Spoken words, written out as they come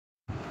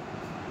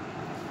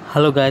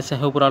Hello guys, I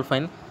hope you're all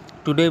fine.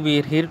 Today we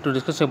are here to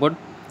discuss about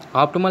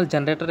optimal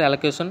generator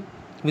allocation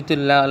with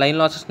line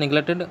losses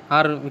neglected,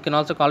 or we can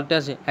also call it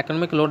as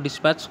economic load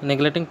dispatch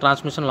neglecting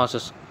transmission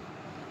losses.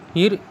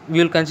 Here we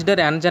will consider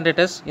n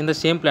generators in the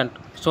same plant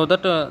so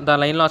that the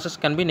line losses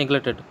can be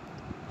neglected.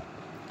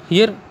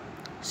 Here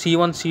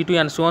C1, C2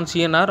 and so on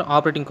Cn are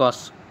operating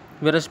costs,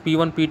 whereas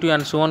P1, P2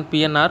 and so on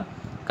Pn are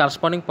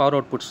corresponding power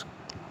outputs.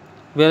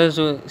 Whereas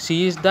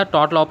C is the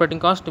total operating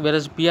cost,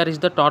 whereas PR is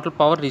the total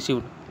power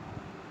received.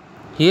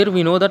 Here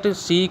we know that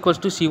C equals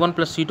to C1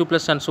 plus C2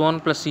 plus and so on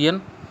plus Cn,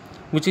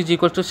 which is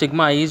equals to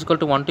sigma I is equal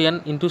to 1 to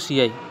n into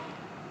Ci.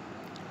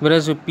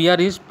 Whereas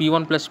PR is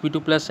P1 plus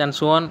P2 plus and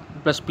so on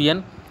plus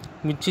Pn,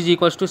 which is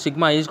equals to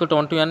sigma I is equal to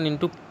 1 to n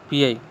into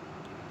Pi.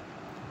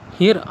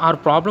 Here our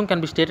problem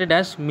can be stated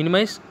as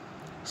minimize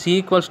C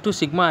equals to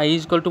sigma I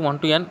is equal to 1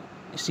 to n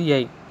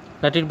Ci.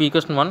 Let it be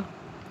equation 1.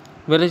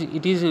 Whereas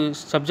it is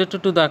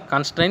subjected to the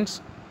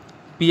constraints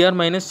PR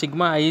minus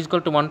sigma I is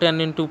equal to 1 to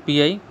n into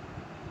Pi,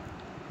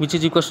 which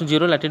is equals to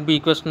 0. Let it be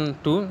equation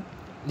 2.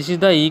 This is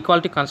the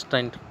equality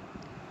constraint.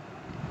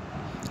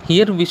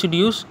 Here we should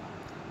use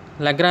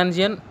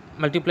Lagrangian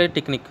multiplier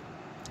technique.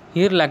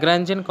 Here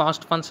Lagrangian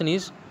cost function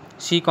is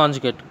C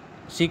conjugate.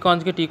 C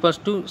conjugate equals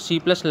to C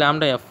plus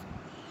lambda f.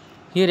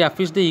 Here f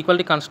is the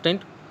equality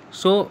constraint,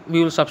 so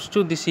we will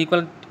substitute this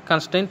equality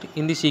constraint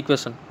in this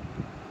equation.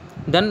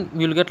 Then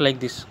we will get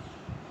like this.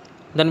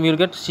 Then we will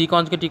get C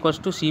conjugate equals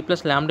to C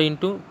plus lambda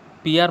into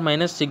PR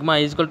minus sigma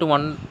is equal to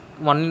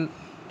 1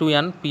 to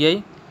n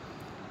Pi.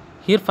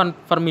 Here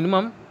for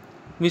minimum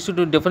we should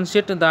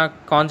differentiate the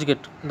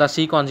conjugate, the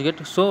C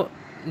conjugate. So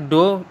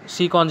dou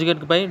C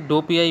conjugate by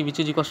dou Pi, which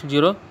is equals to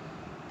 0.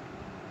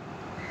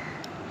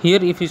 Here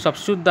if we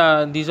substitute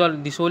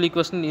this whole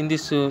equation in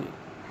this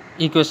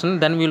equation,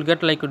 then we will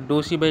get like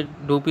dou C by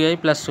dou Pi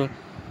plus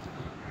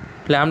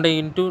lambda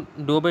into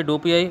dou by dou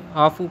Pi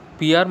of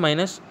PR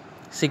minus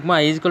sigma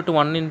I is equal to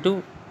 1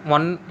 into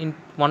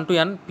 1 to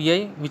n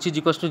Pi, which is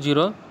equals to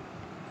 0.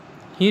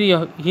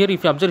 Here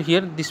if you observe here,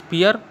 this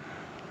PR,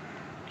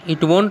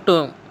 it won't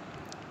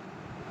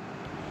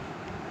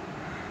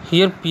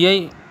here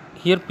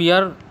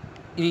PR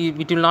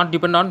it will not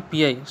depend on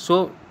Pi,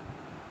 so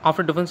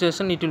after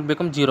differentiation it will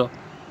become 0.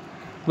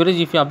 Whereas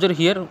if you observe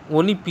here,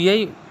 only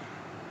Pi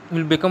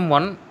will become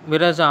 1,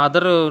 whereas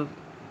other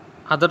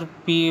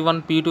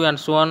P1, P2 and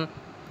so on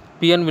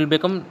Pn will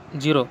become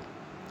 0.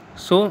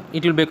 So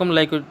it will become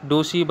like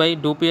dou C by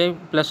dou Pi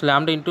plus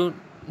lambda into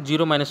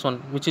 0 minus 1,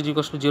 which is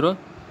equals to 0.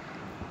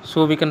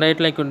 So we can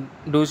write like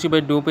dou C by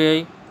dou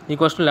Pi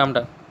equals to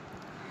lambda.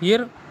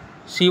 Here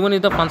C1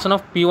 is the function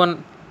of P1,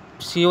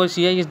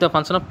 Ci is the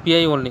function of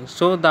Pi only,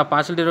 so the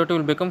partial derivative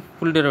will become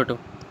full derivative.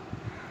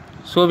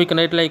 So we can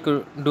write like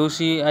dou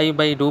Ci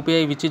by dou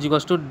Pi, which is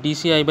equals to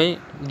dCi by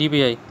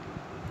dPi.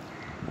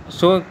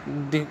 So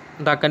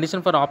the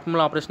condition for optimal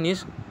operation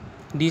is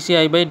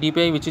dCi by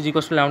dPi, which is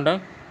equals to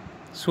lambda.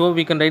 So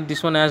we can write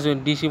this one as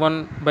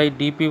dC1 by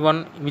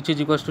dP1, which is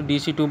equals to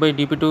dC2 by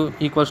dP2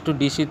 equals to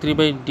dC3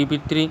 by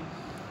dP3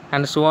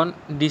 and so on,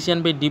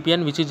 dCn by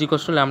dPn, which is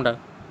equals to lambda.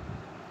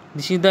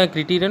 This is the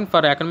criterion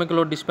for economic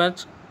load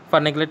dispatch for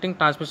neglecting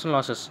transmission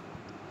losses.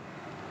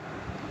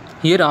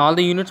 Here all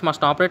the units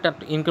must operate at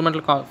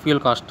incremental fuel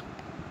cost.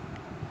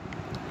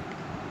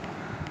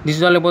 This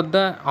is all about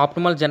the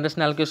optimal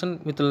generation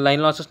allocation with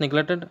line losses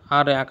neglected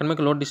or economic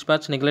load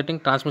dispatch neglecting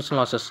transmission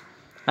losses.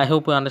 I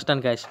hope you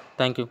understand guys.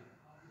 Thank you.